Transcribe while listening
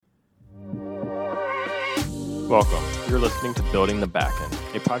Welcome. You're listening to Building the Backend,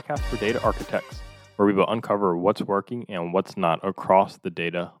 a podcast for data architects, where we will uncover what's working and what's not across the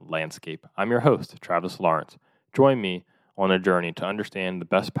data landscape. I'm your host, Travis Lawrence. Join me on a journey to understand the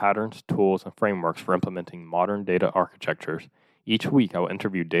best patterns, tools, and frameworks for implementing modern data architectures. Each week, I will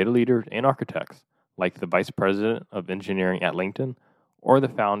interview data leaders and architects, like the Vice President of Engineering at LinkedIn or the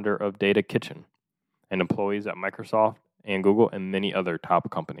founder of Data Kitchen, and employees at Microsoft and Google and many other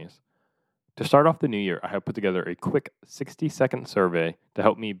top companies. To start off the new year, I have put together a quick 60-second survey to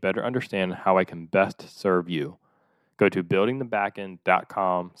help me better understand how I can best serve you. Go to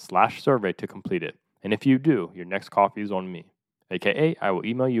buildingthebackend.com/survey to complete it. And if you do, your next coffee is on me, aka I will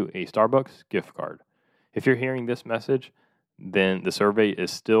email you a Starbucks gift card. If you're hearing this message, then the survey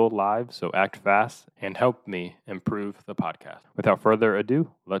is still live, so act fast and help me improve the podcast. Without further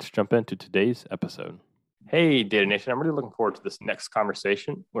ado, let's jump into today's episode. Hey, Data Nation, I'm really looking forward to this next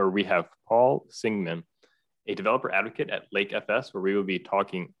conversation where we have Paul Singman, a developer advocate at LakeFS, where we will be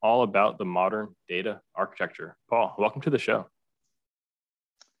talking all about the modern data architecture. Paul, welcome to the show.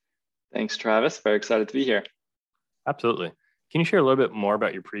 Thanks, Travis. Very excited to be here. Absolutely. Can you share a little bit more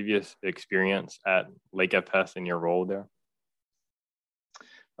about your previous experience at LakeFS and your role there?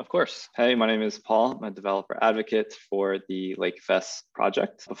 Of course. Hey, my name is Paul. I'm a developer advocate for the LakeFS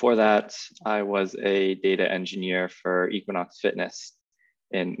project. Before that, I was a data engineer for Equinox Fitness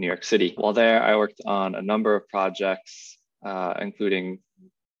in New York City. While there, I worked on a number of projects, including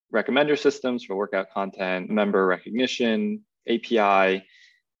recommender systems for workout content, member recognition, API,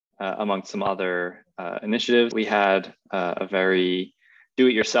 among some other initiatives. We had a very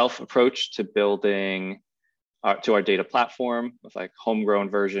do-it-yourself approach to building to our data platform with like homegrown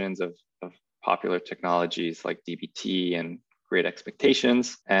versions of popular technologies like dbt and Great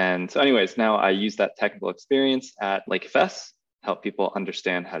Expectations. And so anyways, now I use that technical experience at LakeFS, help people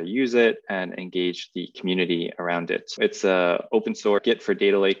understand how to use it and engage the community around it. It's a open source Git for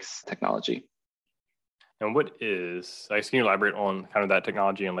data lakes technology. And what is, I guess, can you elaborate on kind of that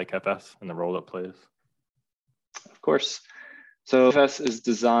technology in LakeFS and the role it plays? Of course. So LakeFS is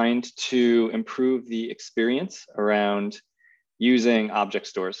designed to improve the experience around using object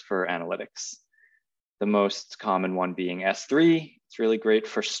stores for analytics. The most common one being S3. It's really great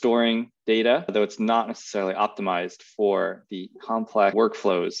for storing data, though it's not necessarily optimized for the complex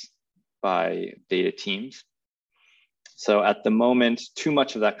workflows by data teams. So at the moment, too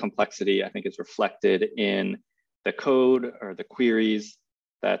much of that complexity, I think, is reflected in the code or the queries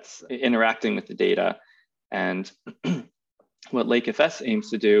that's interacting with the data. And what LakeFS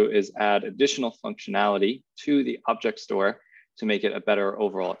aims to do is add additional functionality to the object store to make it a better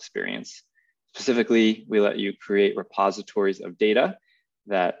overall experience. Specifically, we let you create repositories of data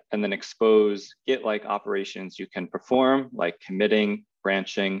that and then expose Git-like operations you can perform, like committing,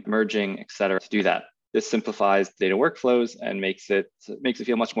 branching, merging, et cetera, to do that. This simplifies data workflows and makes it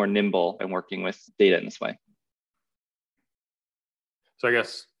feel much more nimble in working with data in this way. So I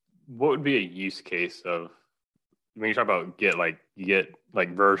guess what would be a use case of when you talk about Git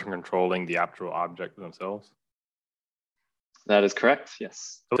version controlling the actual object themselves? That is correct,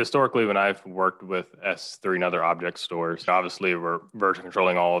 yes. So historically, when I've worked with S3 and other object stores, obviously we're version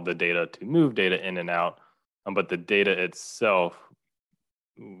controlling all of the data to move data in and out, but the data itself,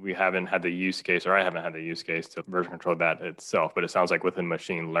 we haven't had the use case, or I haven't had the use case to version control that itself. But it sounds like within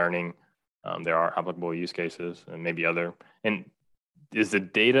machine learning, there are applicable use cases and maybe other. And is the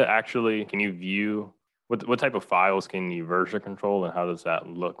data actually, can you view, what type of files can you version control and how does that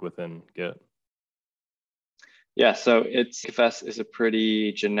look within Git? Yeah, so LakeFS is a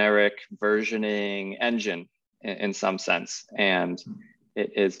pretty generic versioning engine in some sense, and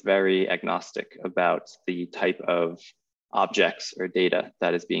it is very agnostic about the type of objects or data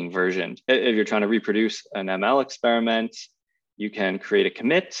that is being versioned. If you're trying to reproduce an ML experiment, you can create a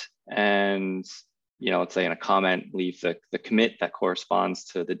commit and, let's say in a comment, leave the commit that corresponds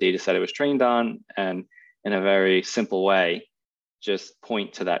to the data set it was trained on, and in a very simple way, just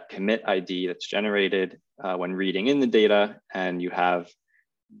point to that commit ID that's generated when reading in the data, and you have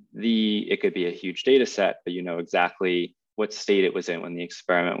it could be a huge data set, but you know exactly what state it was in when the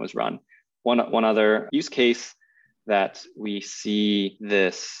experiment was run. One other use case that we see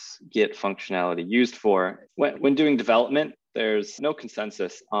this Git functionality used for, when doing development, there's no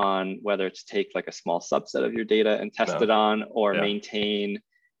consensus on whether to take like a small subset of your data and test it on, or maintain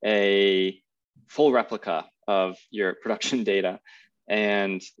a full replica of your production data.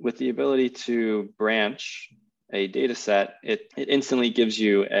 And with the ability to branch a data set, it instantly gives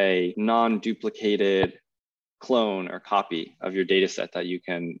you a non-duplicated clone or copy of your data set that you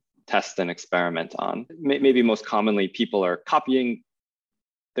can test and experiment on. Maybe most commonly, people are copying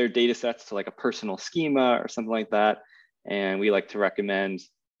their data sets to like a personal schema or something like that. And we like to recommend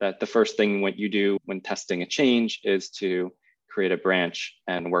that the first thing what you do when testing a change is to create a branch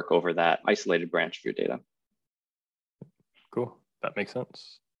and work over that isolated branch of your data. Cool. That makes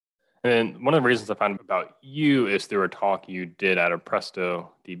sense. And one of the reasons I found about you is through a talk you did at a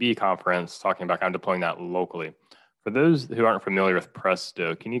Presto DB conference talking about kind of deploying that locally. For those who aren't familiar with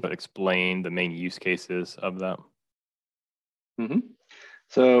Presto, can you explain the main use cases of that? Mm-hmm.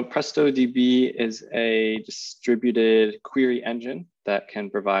 So Presto DB is a distributed query engine that can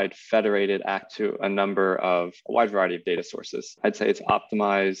provide federated access to a wide variety of data sources. I'd say it's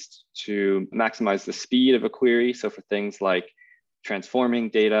optimized to maximize the speed of a query. So for things like transforming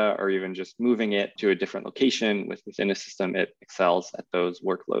data or even just moving it to a different location within a system, it excels at those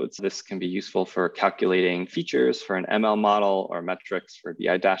workloads. This can be useful for calculating features for an ML model or metrics for a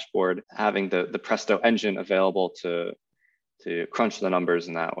BI dashboard. Having the Presto engine available to crunch the numbers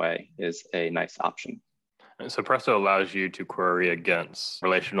in that way is a nice option. And so Presto allows you to query against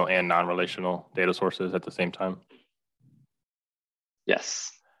relational and non-relational data sources at the same time?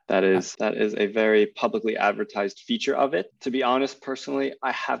 Yes. That is a very publicly advertised feature of it. To be honest, personally,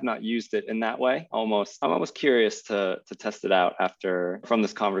 I have not used it in that way. I'm almost curious to test it out from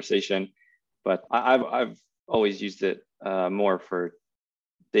this conversation, but I've always used it more for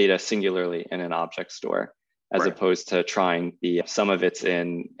data singularly in an object store, as opposed to trying some of it's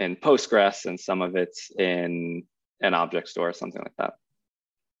in Postgres and some of it's in an object store or something like that.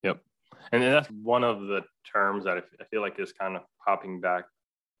 Yep, and that's one of the terms that I feel like is kind of popping back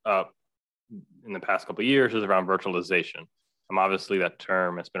up in the past couple of years is around virtualization. Obviously that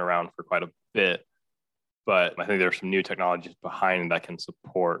term has been around for quite a bit, but I think there's some new technologies behind that can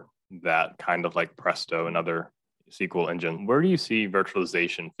support that, kind of like Presto and other SQL engine. Where do you see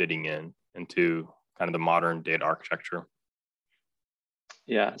virtualization fitting into kind of the modern data architecture?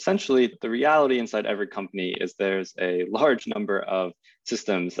 Yeah, essentially the reality inside every company is there's a large number of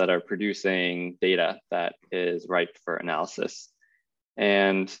systems that are producing data that is ripe for analysis.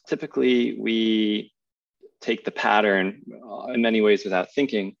 And typically we take the pattern in many ways without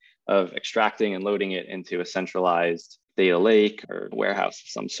thinking of extracting and loading it into a centralized data lake or warehouse of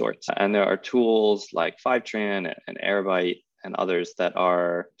some sort. And there are tools like Fivetran and Airbyte and others that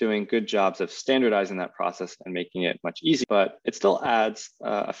are doing good jobs of standardizing that process and making it much easier, but it still adds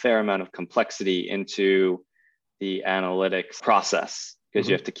a fair amount of complexity into the analytics process, because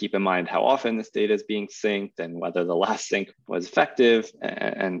you have to keep in mind how often this data is being synced and whether the last sync was effective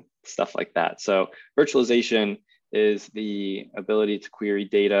and stuff like that. So virtualization is the ability to query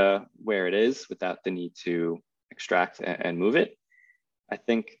data where it is without the need to extract and move it. I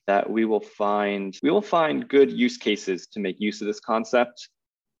think that we will find good use cases to make use of this concept.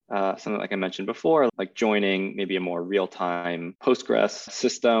 Something like I mentioned before, like joining maybe a more real-time Postgres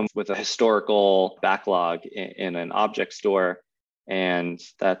system with a historical backlog in an object store. And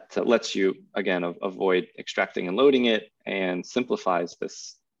that lets you, again, avoid extracting and loading it and simplifies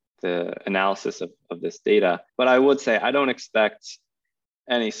the analysis of this data. But I would say I don't expect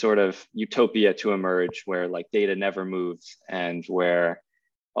any sort of utopia to emerge where like data never moves and we're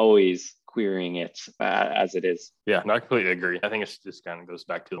always querying it as it is. Yeah, no, I completely agree. I think it just kind of goes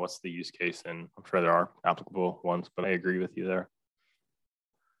back to what's the use case, and I'm sure there are applicable ones, but I agree with you there.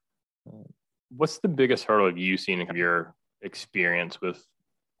 What's the biggest hurdle you've seen in your experience with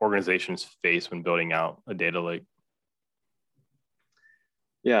organizations face when building out a data lake?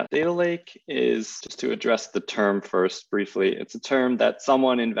 Yeah, data lake is, just to address the term first briefly, it's a term that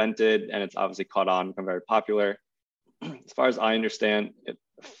someone invented and it's obviously caught on, become very popular. As far as I understand, it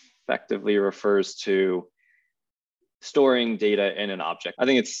effectively refers to storing data in an object. I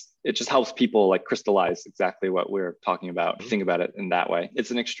think it just helps people like crystallize exactly what we're talking about, think about it in that way.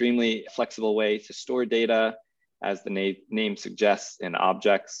 It's an extremely flexible way to store data, as the name suggests, in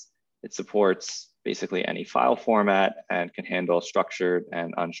objects. It supports basically any file format and can handle structured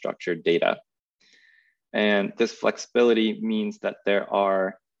and unstructured data. And this flexibility means that there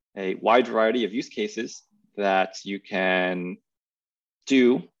are a wide variety of use cases that you can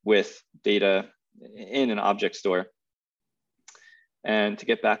do with data in an object store. And to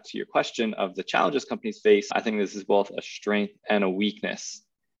get back to your question of the challenges companies face, I think this is both a strength and a weakness.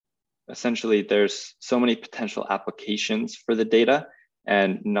 Essentially, there's so many potential applications for the data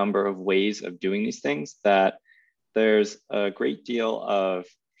and number of ways of doing these things that there's a great deal of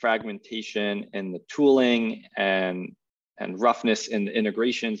fragmentation in the tooling and roughness in the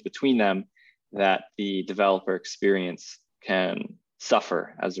integrations between them that the developer experience can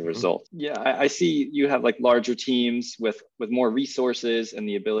suffer as a result. Yeah, I see you have like larger teams with more resources and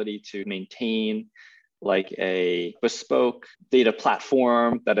the ability to maintain like a bespoke data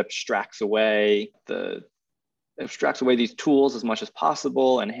platform that abstracts away these tools as much as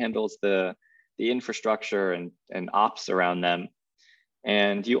possible and handles the infrastructure and ops around them.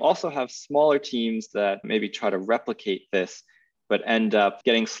 And you also have smaller teams that maybe try to replicate this, but end up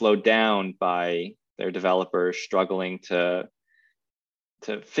getting slowed down by their developers struggling to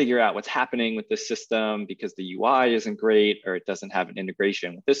figure out what's happening with this system because the UI isn't great, or it doesn't have an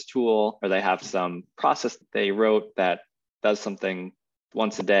integration with this tool, or they have some process that they wrote that does something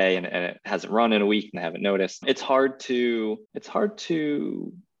once a day and it hasn't run in a week and they haven't noticed. It's hard to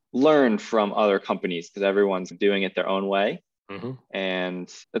learn from other companies because everyone's doing it their own way. Mm-hmm.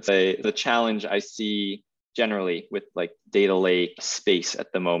 And it's the challenge I see generally with like data lake space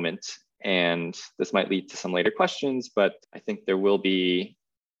at the moment. And this might lead to some later questions, but I think there will be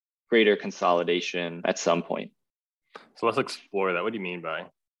greater consolidation at some point. So let's explore that. What do you mean by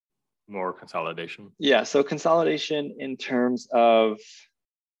more consolidation? Yeah, so consolidation in terms of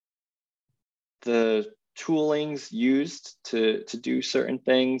the toolings used to do certain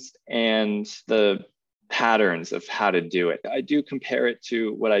things and the patterns of how to do it. I do compare it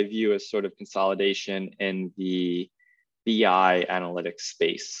to what I view as sort of consolidation in the BI analytics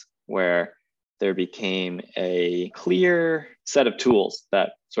space, where there became a clear set of tools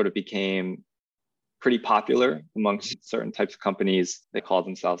that sort of became pretty popular amongst certain types of companies. They called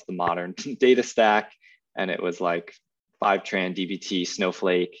themselves the modern data stack. And it was like Fivetran, dbt,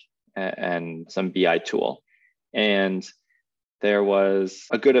 Snowflake, and some BI tool. And there was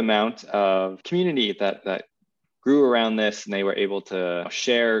a good amount of community that grew around this, and they were able to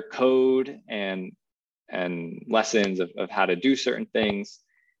share code and lessons of how to do certain things.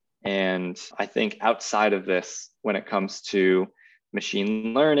 And I think outside of this, when it comes to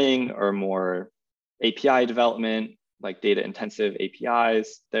machine learning or more API development, like data intensive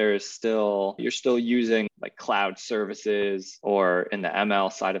APIs, you're still using like cloud services, or in the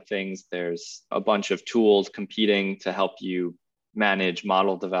ML side of things, there's a bunch of tools competing to help you manage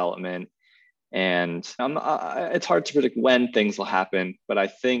model development. And it's hard to predict when things will happen, but I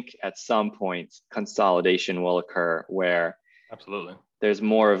think at some point consolidation will occur where absolutely there's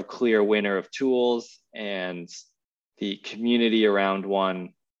more of a clear winner of tools, and the community around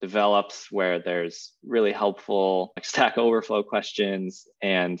one develops where there's really helpful like Stack Overflow questions,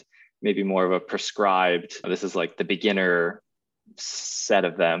 and maybe more of a prescribed, this is like the beginner set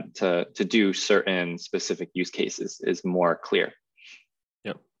of them to do certain specific use cases is more clear.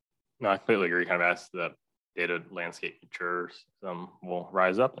 Yep. No, I completely agree. Kind of as the data landscape matures, some will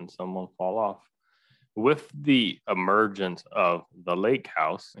rise up and some will fall off. With the emergence of the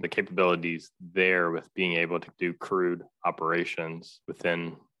Lakehouse, the capabilities there with being able to do crude operations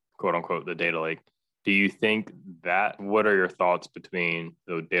within quote unquote the data lake, do you think that, what are your thoughts between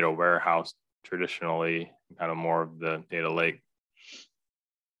the data warehouse traditionally and kind of more of the data lake?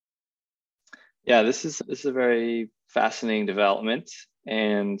 Yeah, this is a very fascinating development,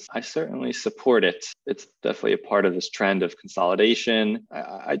 and I certainly support it. It's definitely a part of this trend of consolidation.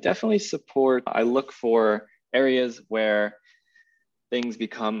 I definitely support, I look for areas where things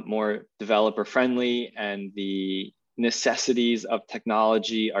become more developer friendly and the necessities of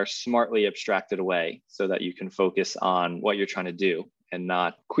technology are smartly abstracted away so that you can focus on what you're trying to do and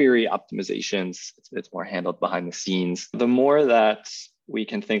not query optimizations. It's more handled behind the scenes. The more that we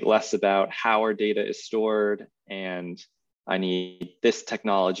can think less about how our data is stored and I need this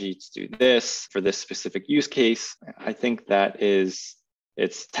technology to do this for this specific use case, I think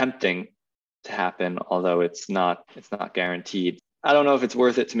it's tempting to happen, although it's not guaranteed. I don't know if it's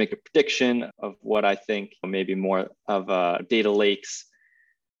worth it to make a prediction of what I think maybe more of data lakes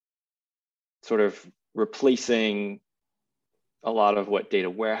sort of replacing a lot of what data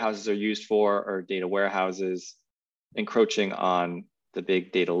warehouses are used for, or data warehouses encroaching on the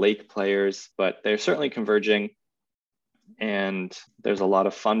big data lake players, but they're certainly converging and there's a lot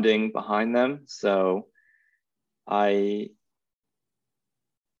of funding behind them. So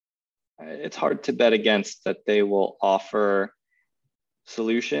it's hard to bet against that they will offer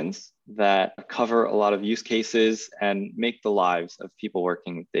solutions that cover a lot of use cases and make the lives of people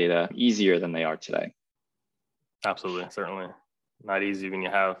working with data easier than they are today. Absolutely, certainly. Not easy when you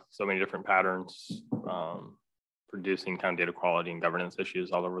have so many different patterns producing kind of data quality and governance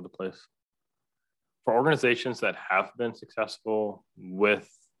issues all over the place. For organizations that have been successful with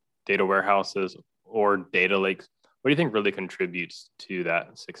data warehouses or data lakes, what do you think really contributes to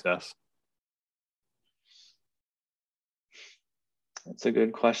that success? That's a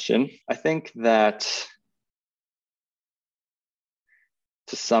good question. I think that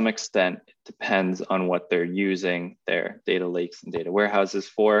To some extent, it depends on what they're using their data lakes and data warehouses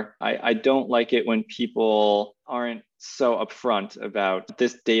for. I don't like it when people aren't so upfront about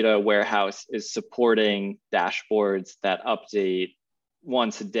this data warehouse is supporting dashboards that update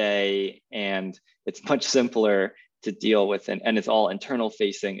once a day, and it's much simpler to deal with, and it's all internal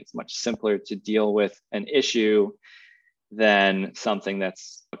facing. It's much simpler to deal with an issue than something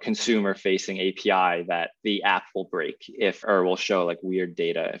that's a consumer facing API that the app will break if, or will show like weird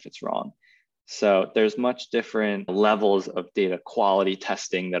data if it's wrong. So there's much different levels of data quality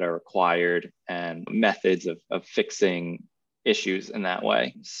testing that are required and methods of fixing issues in that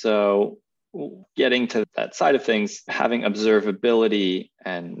way. So getting to that side of things, having observability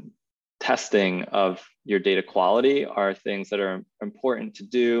and testing of your data quality are things that are important to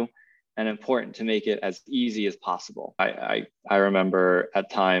do and important to make it as easy as possible. I remember at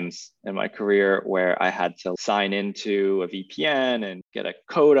times in my career where I had to sign into a VPN and get a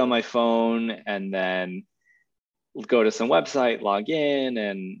code on my phone and then go to some website, log in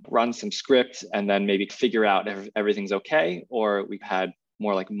and run some script and then maybe figure out if everything's okay. Or we've had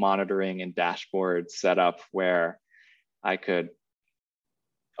more like monitoring and dashboards set up where I could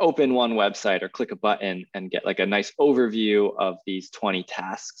open one website or click a button and get like a nice overview of these 20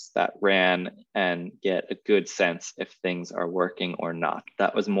 tasks that ran and get a good sense if things are working or not.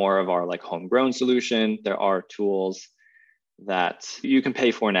 That was more of our like homegrown solution. There are tools that you can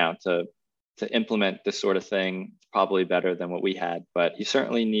pay for now to implement this sort of thing. It's probably better than what we had, but you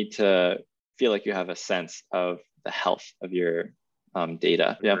certainly need to feel like you have a sense of the health of your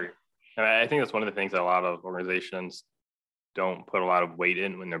data. Yeah. And I think that's one of the things that a lot of organizations don't put a lot of weight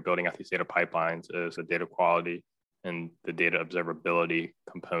in when they're building out these data pipelines is the data quality and the data observability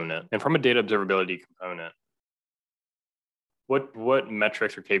component. And from a data observability component, what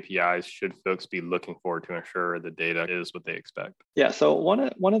metrics or KPIs should folks be looking for to ensure the data is what they expect? Yeah, so one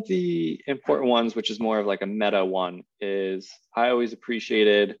of the important ones, which is more of like a meta one, is I always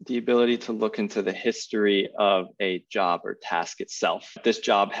appreciated the ability to look into the history of a job or task itself. This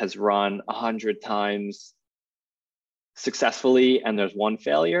job has run 100 times successfully and there's one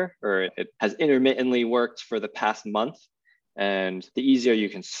failure, or it has intermittently worked for the past month. And the easier you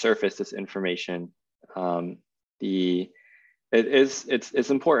can surface this information, it's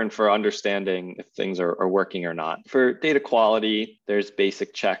important for understanding if things are working or not. For data quality, there's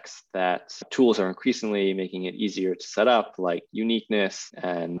basic checks that tools are increasingly making it easier to set up, like uniqueness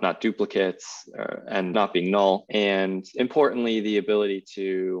and not duplicates and not being null. And importantly, the ability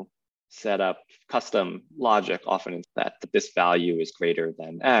to set up custom logic, often that this value is greater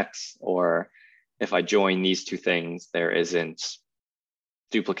than X, or if I join these two things, there isn't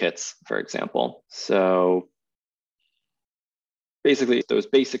duplicates, for example. So basically, those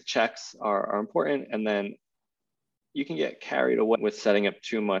basic checks are important. And then you can get carried away with setting up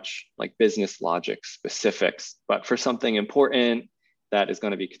too much like business logic specifics. But for something important that is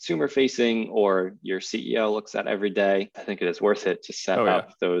going to be consumer facing or your CEO looks at every day, I think it is worth it to set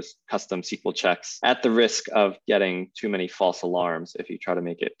up those custom SQL checks at the risk of getting too many false alarms if you try to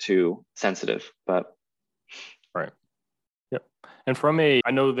make it too sensitive. But right. Yep. And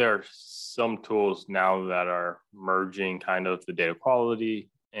I know there are some tools now that are merging kind of the data quality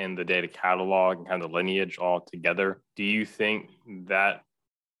and the data catalog and kind of the lineage all together. Do you think that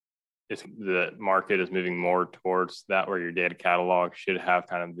the market is moving more towards that, where your data catalog should have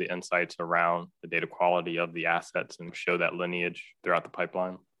kind of the insights around the data quality of the assets and show that lineage throughout the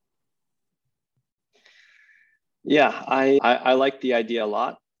pipeline? Yeah, I like the idea a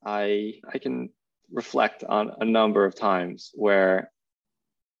lot. I can reflect on a number of times where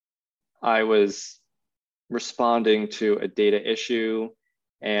I was responding to a data issue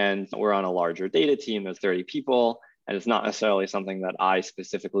and we're on a larger data team, there's 30 people, and it's not necessarily something that I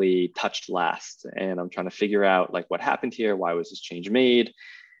specifically touched last. And I'm trying to figure out like what happened here, why was this change made?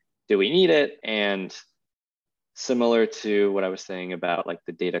 Do we need it? And similar to what I was saying about like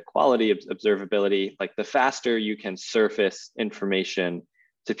the data quality observability, like the faster you can surface information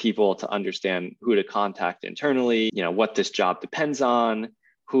to people to understand who to contact internally, what this job depends on,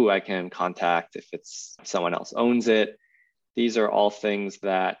 who I can contact if it's someone else owns it. These are all things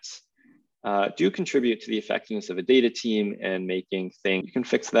that do contribute to the effectiveness of a data team and making things, you can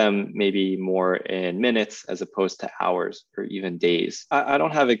fix them maybe more in minutes as opposed to hours or even days. I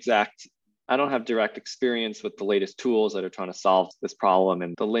don't have direct experience with the latest tools that are trying to solve this problem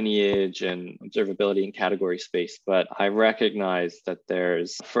in the lineage and observability and category space, but I recognize that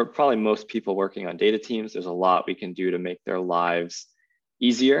for probably most people working on data teams, there's a lot we can do to make their lives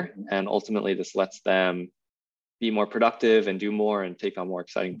easier. And ultimately, this lets them be more productive and do more and take on more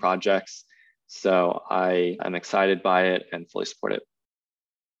exciting projects. So I'm excited by it and fully support it.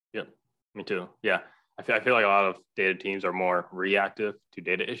 Me too. Yeah. I feel like a lot of data teams are more reactive to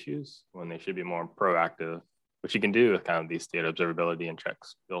data issues when they should be more proactive, which you can do with kind of these data observability and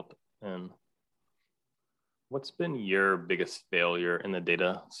checks built in. What's been your biggest failure in the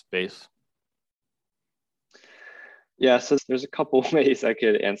data space? Yeah, so there's a couple ways I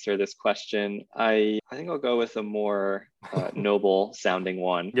could answer this question. I think I'll go with a more noble sounding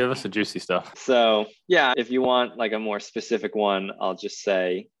one. Give us the juicy stuff. So yeah, if you want like a more specific one, I'll just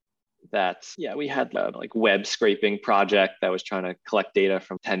say that, yeah, we had a like web scraping project that was trying to collect data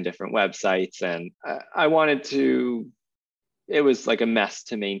from 10 different websites. And I wanted to, it was like a mess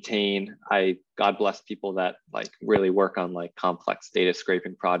to maintain. God bless people that like really work on like complex data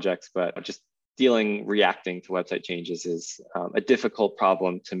scraping projects, but just reacting to website changes is a difficult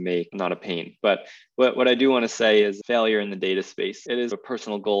problem to make, not a pain. But what I do want to say is failure in the data space. It is a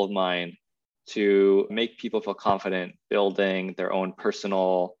personal goal of mine to make people feel confident building their own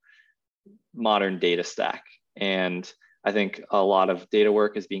personal modern data stack. And I think a lot of data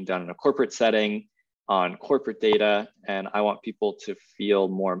work is being done in a corporate setting on corporate data. And I want people to feel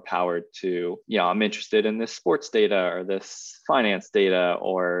more empowered to, I'm interested in this sports data or this finance data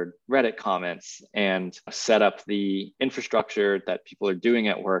or Reddit comments, and set up the infrastructure that people are doing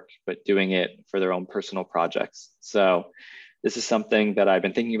at work, but doing it for their own personal projects. So this is something that I've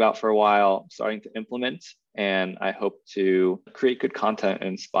been thinking about for a while, starting to implement, and I hope to create good content and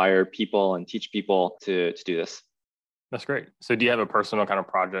inspire people and teach people to do this. That's great. So do you have a personal kind of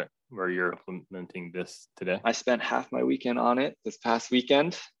project where you're implementing this today? I spent half my weekend on it this past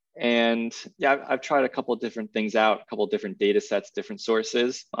weekend. And yeah, I've tried a couple of different things out, a couple of different data sets, different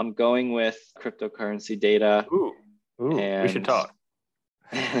sources. I'm going with cryptocurrency data. Ooh, we should talk.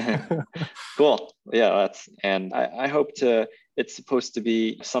 Cool. Yeah, I hope it's supposed to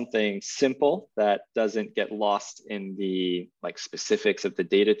be something simple that doesn't get lost in the like specifics of the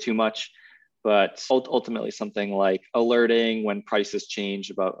data too much, but ultimately something like alerting when prices change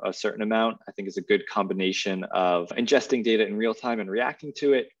about a certain amount, I think is a good combination of ingesting data in real time and reacting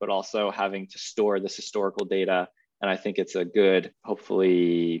to it, but also having to store this historical data. And I think it's a good,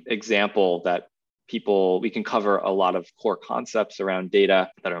 hopefully, example that we can cover a lot of core concepts around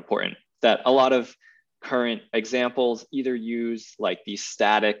data that are important, that a lot of current examples either use like these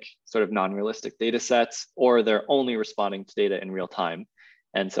static sort of non-realistic data sets, or they're only responding to data in real time.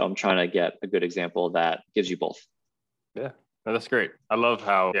 And so I'm trying to get a good example that gives you both. Yeah, no, that's great. I love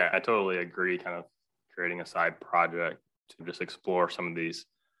how, I totally agree, kind of creating a side project to just explore some of these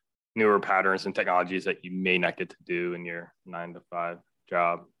newer patterns and technologies that you may not get to do in your 9-to-5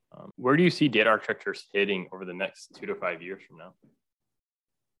 job. Where do you see data architectures hitting over the next 2 to 5 years from now?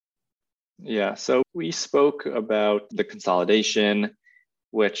 Yeah, so we spoke about the consolidation,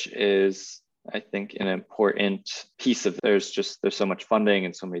 which is, I think, an important piece of there's so much funding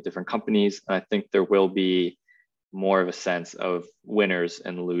and so many different companies. And I think there will be more of a sense of winners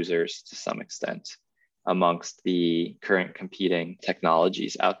and losers to some extent amongst the current competing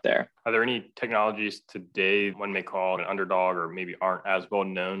technologies out there. Are there any technologies today one may call an underdog, or maybe aren't as well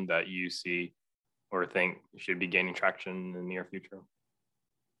known, that you see or think should be gaining traction in the near future?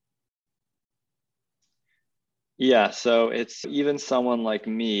 Yeah, so it's even someone like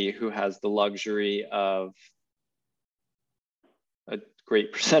me who has the luxury of a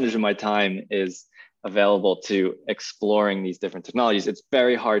great percentage of my time is available to exploring these different technologies. It's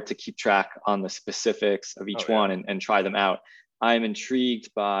very hard to keep track on the specifics of each one and try them out. I'm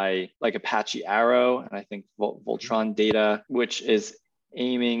intrigued by like Apache Arrow, and I think Voltron data, which is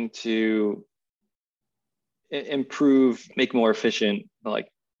aiming to improve, make more efficient, like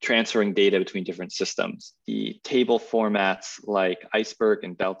transferring data between different systems. The table formats like Iceberg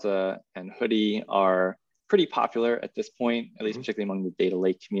and Delta and Hudi are pretty popular at this point, at least particularly among the data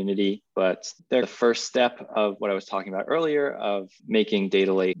lake community, but they're the first step of what I was talking about earlier of making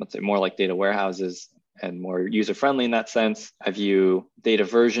data lake, let's say, more like data warehouses and more user-friendly in that sense. I view data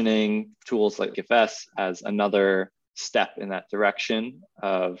versioning tools like IFS as another step in that direction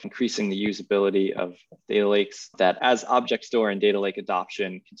of increasing the usability of data lakes, that as object store and data lake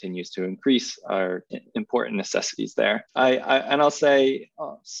adoption continues to increase are important necessities there. And I'll say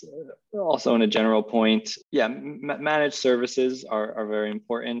also in a general point, managed services are very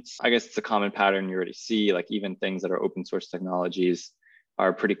important. I guess it's a common pattern you already see, like even things that are open source technologies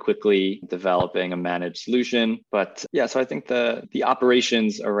are pretty quickly developing a managed solution. But yeah, so I think the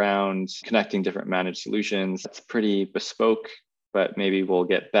operations around connecting different managed solutions, that's pretty bespoke, but maybe we'll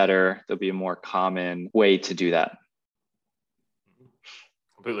get better. There'll be a more common way to do that.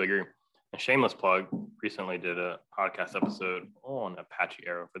 Completely agree. A shameless plug, recently did a podcast episode on Apache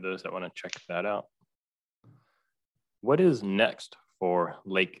Arrow for those that want to check that out. What is next for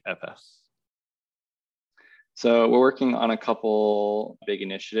Lake FS? So we're working on a couple big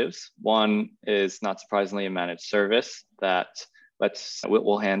initiatives. One is, not surprisingly, a managed service that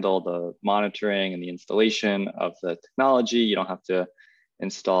will handle the monitoring and the installation of the technology. You don't have to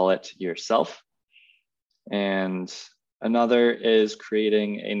install it yourself. And another is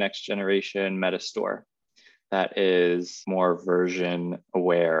creating a next generation Metastore that is more version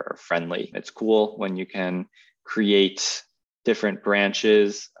aware or friendly. It's cool when you can create different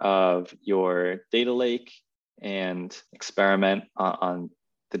branches of your data lake and experiment on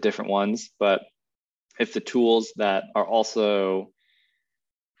the different ones. But if the tools that are also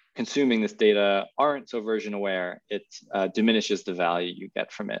consuming this data aren't so version aware, it diminishes the value you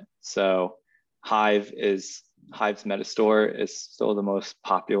get from it. So Hive's Metastore is still the most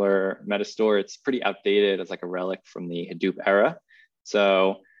popular Metastore. It's pretty outdated. It's like a relic from the Hadoop era.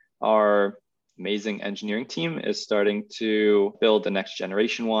 So our amazing engineering team is starting to build the next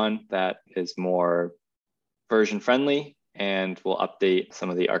generation one that is more version friendly and will update some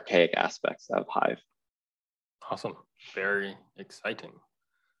of the archaic aspects of Hive. Awesome. Very exciting.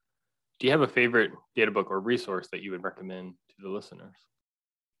 Do you have a favorite data book or resource that you would recommend to the listeners?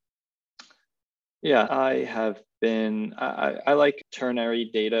 Yeah, I like Ternary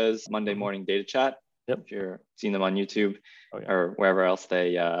Data's Monday Morning Data Chat. Yep. If you're seeing them on YouTube or wherever else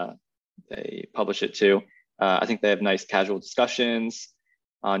they publish it to. I think they have nice casual discussions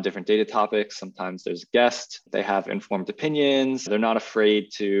on different data topics. Sometimes there's a guest. They have informed opinions. They're not afraid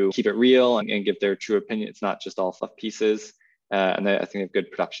to keep it real and give their true opinion. It's not just all fluff pieces. And I think they have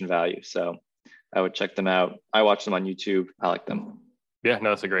good production value. So I would check them out. I watch them on YouTube. I like them. Yeah, no,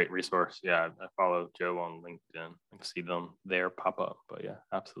 that's a great resource. Yeah, I follow Joe on LinkedIn. I can see them there pop up. But yeah,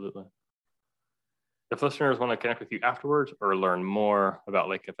 absolutely. If listeners want to connect with you afterwards or learn more about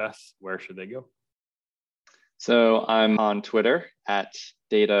Lake FS, where should they go? So I'm on Twitter at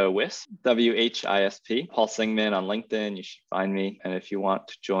DataWisp, WHISP. Paul Singman on LinkedIn, you should find me. And if you want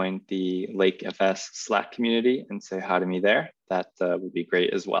to join the Lake FS Slack community and say hi to me there, that would be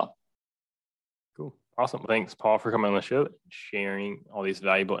great as well. Cool. Awesome. Thanks, Paul, for coming on the show and sharing all these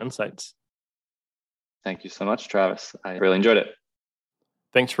valuable insights. Thank you so much, Travis. I really enjoyed it.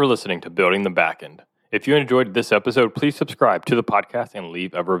 Thanks for listening to Building the Backend. If you enjoyed this episode, please subscribe to the podcast and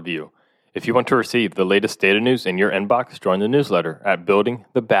leave a review. If you want to receive the latest data news in your inbox, join the newsletter at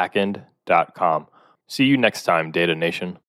buildingthebackend.com. See you next time, Data Nation.